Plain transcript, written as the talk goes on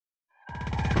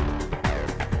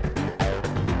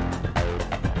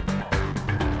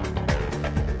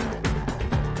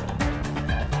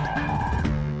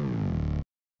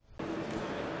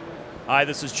Hi,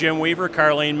 this is Jim Weaver,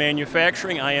 Carr Lane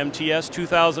Manufacturing, IMTS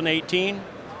 2018.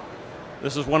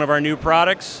 This is one of our new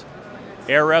products,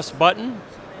 air rest button.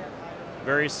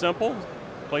 Very simple.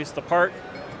 Place the part.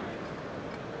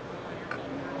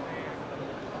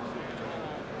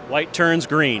 Light turns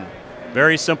green.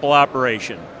 Very simple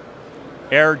operation.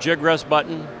 Air jig rest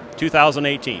button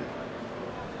 2018.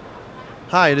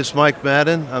 Hi, this is Mike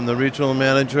Madden. I'm the regional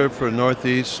manager for the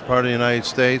Northeast part of the United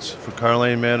States for Carr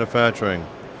Lane Manufacturing.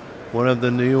 One of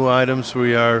the new items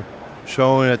we are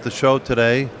showing at the show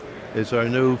today is our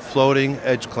new floating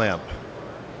edge clamp.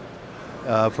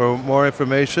 For more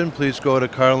information, please go to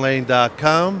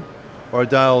carlane.com or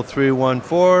dial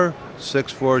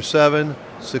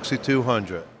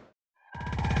 314-647-6200.